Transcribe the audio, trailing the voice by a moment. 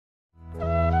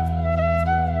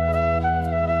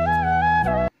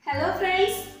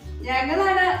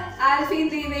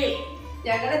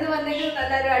ഞങ്ങളിത് വന്നെങ്കിൽ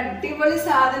നല്ലൊരു അടിപൊളി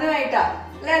സാധനമായിട്ടാ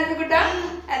അല്ലെ അൽഫിക്കുട്ടാ?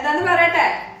 എന്താന്ന് പറയട്ടെ?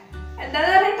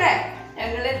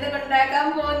 ഞങ്ങൾ എന്ത് ഉണ്ടാക്കാൻ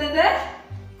പോകുന്നത്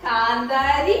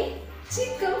കാന്താരി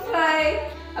ചിക്കൻ ഫ്രൈ.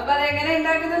 അപ്പൊ അതെങ്ങനെ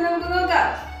ഉണ്ടാക്കുന്നത് നമുക്ക് നോക്കാം.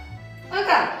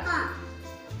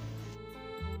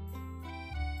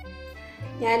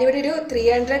 ഞാനിവിടെ ഒരു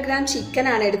 300 ഗ്രാം ചിക്കൻ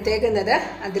ആണ് എടുത്തേക്കുന്നത്.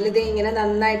 അതിലിത് ഇങ്ങനെ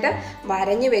നന്നായിട്ട്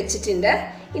വരഞ്ഞു വെച്ചിട്ടുണ്ട്.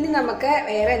 ഇനി നമുക്ക്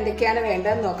വേറെ എന്തൊക്കെയാണ്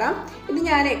വേണ്ടതെന്ന് നോക്കാം. ഇത്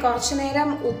ഞാൻ കുറച്ചു നേരം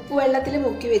ഉപ്പ് വെള്ളത്തിൽ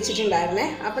മുക്കി വെച്ചിട്ടുണ്ടായിരുന്നേ.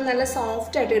 അപ്പം നല്ല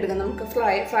സോഫ്റ്റ് ആയിട്ട് എടുക്കാം. നമുക്ക്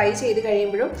ഫ്രൈ ചെയ്ത്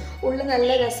കഴിയുമ്പോഴും ഉള്ളിൽ നല്ല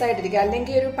രസമായിട്ടിരിക്കും.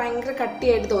 അല്ലെങ്കിൽ ഒരു ഭയങ്കര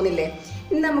കട്ടിയായിട്ട് തോന്നില്ലേ?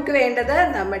 ഇനി നമുക്ക് വേണ്ടത്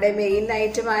നമ്മുടെ മെയിൻ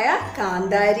ഐറ്റമായ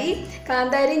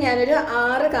കാന്താരി ഞാനൊരു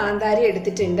 6 കാന്താരി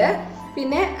എടുത്തിട്ടുണ്ട്.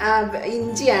 പിന്നെ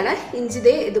ഇഞ്ചിയാണ്. ഇഞ്ചി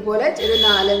ഇതുപോലെ ഒരു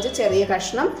 4-5 ചെറിയ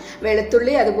കഷ്ണം,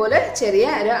 വെളുത്തുള്ളി അതുപോലെ ചെറിയ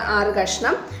ഒരു 6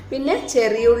 കഷ്ണം, പിന്നെ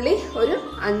ചെറിയുള്ളി ഒരു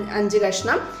 5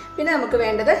 കഷ്ണം, പിന്നെ നമുക്ക്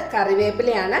വേണ്ടത്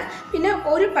കറിവേപ്പിലയാണ്, പിന്നെ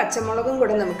ഒരു പച്ചമുളകും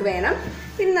കൂടെ നമുക്ക് വേണം.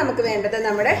 പിന്നെ നമുക്ക് വേണ്ടത്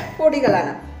നമ്മുടെ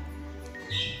പൊടികളാണ്.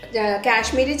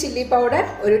 Kashmiri chilli powder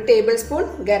 1 table spoon,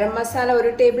 garam masala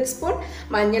 1 table spoon,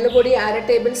 മഞ്ഞൾപ്പൊടി 1/2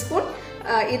 ടേബിൾ സ്പൂൺ,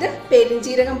 ഇത്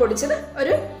പെരിഞ്ജീരകം പൊടിച്ചത്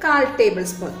ഒരു 1/4 ടേബിൾ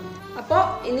സ്പൂൺ. അപ്പോൾ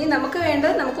ഇനി നമുക്ക്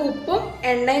വേണ്ടത് നമുക്ക് ഉപ്പും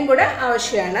എണ്ണയും കൂടെ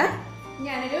ആവശ്യമാണ്.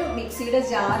 ഞാനൊരു മിക്സിയുടെ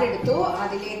ജാർ എടുത്തു.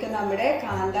 അതിലേക്ക് നമ്മുടെ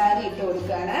കാന്താരി ഇട്ട്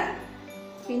കൊടുക്കുകയാണ്.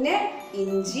 പിന്നെ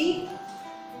ഇഞ്ചി,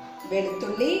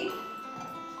 വെളുത്തുള്ളി,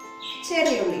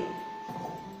 ചെറിയുള്ളി,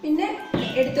 പിന്നെ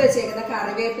എടുത്തു വെച്ചേക്കുന്ന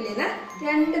കറിവേപ്പിലിന്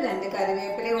 2 തണ്ട്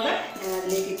കറിവേപ്പില കൂടെ ഞാൻ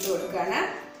അതിലേക്ക് ഇട്ട് കൊടുക്കുകയാണ്.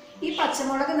 ഈ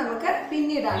പച്ചമുളക് നമുക്ക്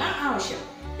പിന്നീടാണ് ആവശ്യം.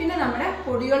 പിന്നെ നമ്മുടെ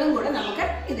പൊടികളും കൂടെ നമുക്ക്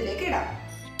ഇതിലേക്ക് ഇടാം.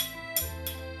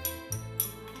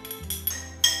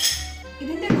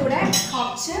 ഇതിൻ്റെ കൂടെ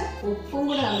കുറച്ച് ഉപ്പും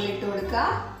കൂടെ നമ്മൾ ഇട്ട് കൊടുക്കുക.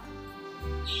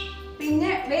 പിന്നെ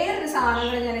വേറൊരു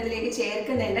സാധനങ്ങൾ ഞാൻ ഇതിലേക്ക്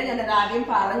ചേർക്കുന്നുണ്ട്. ഞാനത് ആദ്യം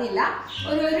പറഞ്ഞില്ല.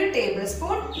 ഒരു ടേബിൾ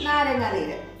സ്പൂൺ നാരങ്ങ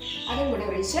നീര് അതും കൂടെ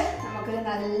ഒഴിച്ച് നമുക്കൊരു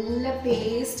നല്ല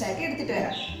പേസ്റ്റാക്കി എടുത്തിട്ട്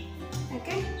വരാം.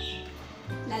 ഓക്കെ,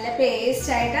 നല്ല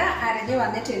പേസ്റ്റായിട്ട് അരഞ്ഞു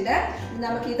വന്നിട്ടുണ്ട്.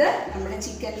 നമുക്കിത് നമ്മുടെ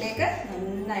ചിക്കനിലേക്ക്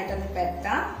നന്നായിട്ടൊന്ന്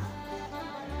പെരട്ടാം.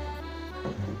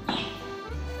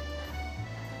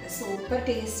 സൂപ്പർ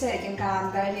ടേസ്റ്റ് ആയിരിക്കും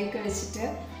കാന്താരിയൊക്കെ വെച്ചിട്ട്.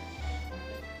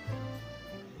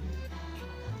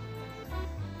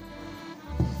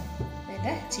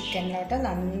 ഇത് ചിക്കനിലോട്ട്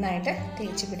നന്നായിട്ട്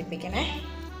തേച്ച് പിടിപ്പിക്കണേ.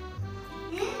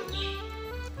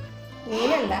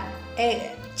 മീനല്ല,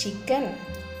 ചിക്കൻ.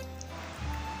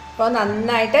 അപ്പോൾ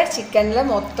നന്നായിട്ട് ചിക്കനിൽ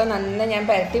മൊത്തം നന്നായി ഞാൻ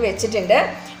പുരട്ടി വെച്ചിട്ടുണ്ട്.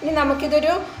 ഇനി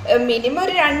നമുക്കിതൊരു മിനിമം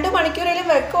ഒരു 2 മണിക്കൂറിലും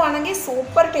വെക്കുവാണെങ്കിൽ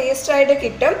സൂപ്പർ ടേസ്റ്റായിട്ട്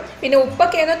കിട്ടും. പിന്നെ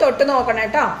ഉപ്പൊക്കെ ഒന്ന് തൊട്ട് നോക്കണം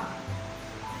കേട്ടോ.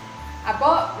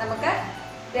 അപ്പോൾ നമുക്ക്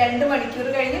 2 മണിക്കൂർ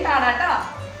കഴിഞ്ഞ് കാണാം കേട്ടോ.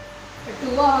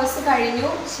 2 hours കഴിഞ്ഞു.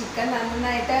 ചിക്കൻ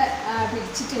നന്നായിട്ട്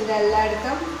പിടിച്ചിട്ടുണ്ട്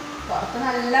എല്ലായിടത്തും. പുറത്ത്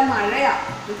നല്ല മഴയാണ്.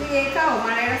 ഇത് കേൾക്കാവോ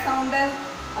മഴയുടെ സൗണ്ട്?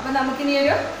 അപ്പോൾ നമുക്കിനി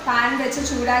ഒരു പാൻ വെച്ച്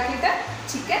ചൂടാക്കിയിട്ട്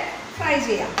ചിക്കൻ ഫ്രൈ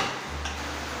ചെയ്യാം.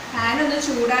 പാൻ ഒന്ന്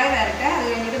ചൂടായി വരട്ടെ. അത്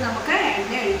കഴിഞ്ഞിട്ട് നമുക്ക്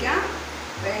എണ്ണ ഒഴിക്കാം.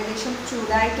 ഏകദേശം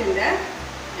ചൂടായിട്ടുണ്ട്.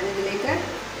 ഞാനിതിലേക്ക്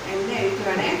എണ്ണ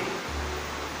ഒഴിക്കുവാണേ.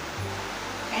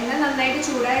 എണ്ണ നന്നായിട്ട്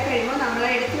ചൂടായി കഴിയുമ്പോൾ നമ്മൾ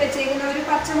എടുത്ത് വെച്ചേക്കുന്ന ഒരു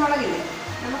പച്ചമുളകില്ലേ,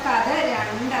 നമുക്കത്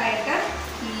 2ആയിട്ട്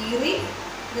കീറി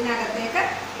ഇതിനകത്തേക്ക്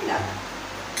ഇടാം.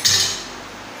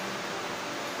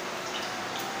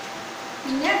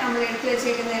 പിന്നെ നമ്മൾ എടുത്ത്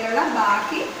വെച്ചേക്കുന്നതിലുള്ള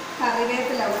ബാക്കി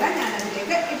കറിവേപ്പില കൂടെ ഞാൻ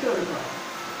അതിലേക്ക് ഇട്ട് കൊടുക്കും.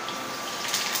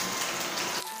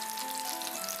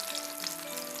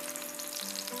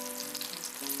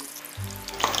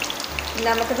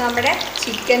 നമുക്ക് നമ്മുടെ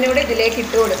ചിക്കനൂടെ ഇതിലേക്ക്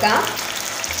ഇട്ട് കൊടുക്കാം.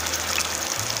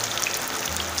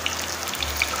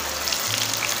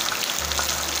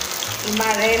 ഈ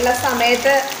മഴയുള്ള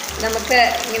സമയത്ത് നമുക്ക്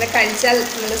ഇങ്ങനെ കഴിച്ചാൽ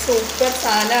നല്ല സൂപ്പർ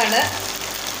സാധനമാണ്.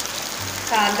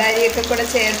 കാന്താരിയൊക്കെ കൂടെ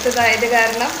ചേർത്തതായത്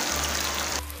കാരണം.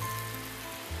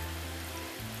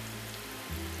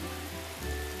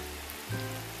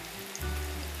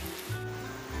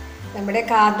 നമ്മുടെ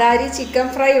കാന്താരി ചിക്കൻ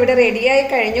ഫ്രൈ ഇവിടെ റെഡിയായി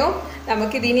കഴിഞ്ഞു.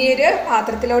 നമുക്കിതിനി ഒരു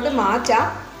പാത്രത്തിലോട്ട് മാറ്റാം.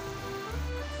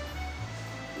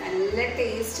 നല്ല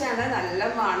ടേസ്റ്റാണ്, നല്ല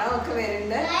മണമൊക്കെ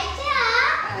വരുന്നുണ്ട്.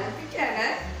 ആരംഭിക്കാണ്.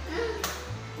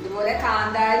 ഇതുപോലെ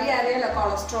കാന്താരി അറിയാലോ,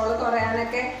 കൊളസ്ട്രോൾ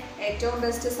കുറയാനൊക്കെ ഏറ്റവും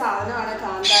ബെസ്റ്റ് സാധനമാണ്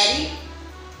കാന്താരി.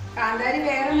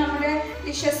 വേറെ നമ്മുടെ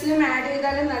ഡിഷസിലും ആഡ്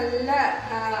ചെയ്താലും നല്ല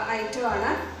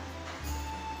ഐറ്റമാണ്.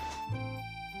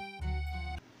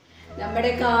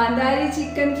 നമ്മുടെ കാന്താരി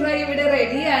ചിക്കൻ ഫ്രൈ ഇവിടെ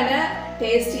റെഡിയാണ്.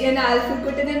 ടേസ്റ്റ് ചെയ്യാൻ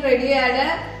ആൽഫിക്കുട്ടനും റെഡിയാണ്.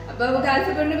 അപ്പൊ നമുക്ക്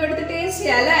ആൽഫിക്കുട്ടിന് കൊടുത്ത് ടേസ്റ്റ്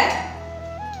ചെയ്യാം അല്ലേ?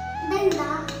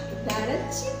 ഇതാണ്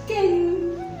ചിക്കൻ.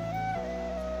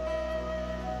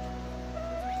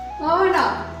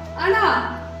 ആണോ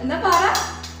എന്നാ പറ.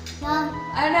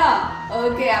 ആണോ?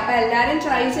 ഓക്കെ, അപ്പൊ എല്ലാരും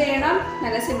ട്രൈ ചെയ്യണം.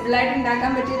 നല്ല സിമ്പിൾ ആയിട്ട്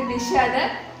ഉണ്ടാക്കാൻ പറ്റിയൊരു ഡിഷാണ്.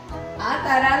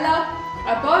 തരാലോ.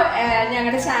 അപ്പോൾ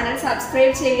ഞങ്ങളുടെ ചാനൽ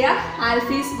സബ്സ്ക്രൈബ് ചെയ്യുക.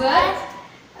 ആൽഫീസ് വേൾഡ്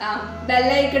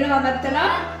ബെല്ലൈക്കൺ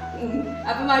അമർത്തണം.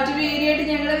 അപ്പൊ മറ്റൊരു വീഡിയോ ആയിട്ട്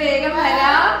ഞങ്ങൾ വേഗം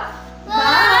വരാം.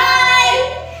 ബൈ.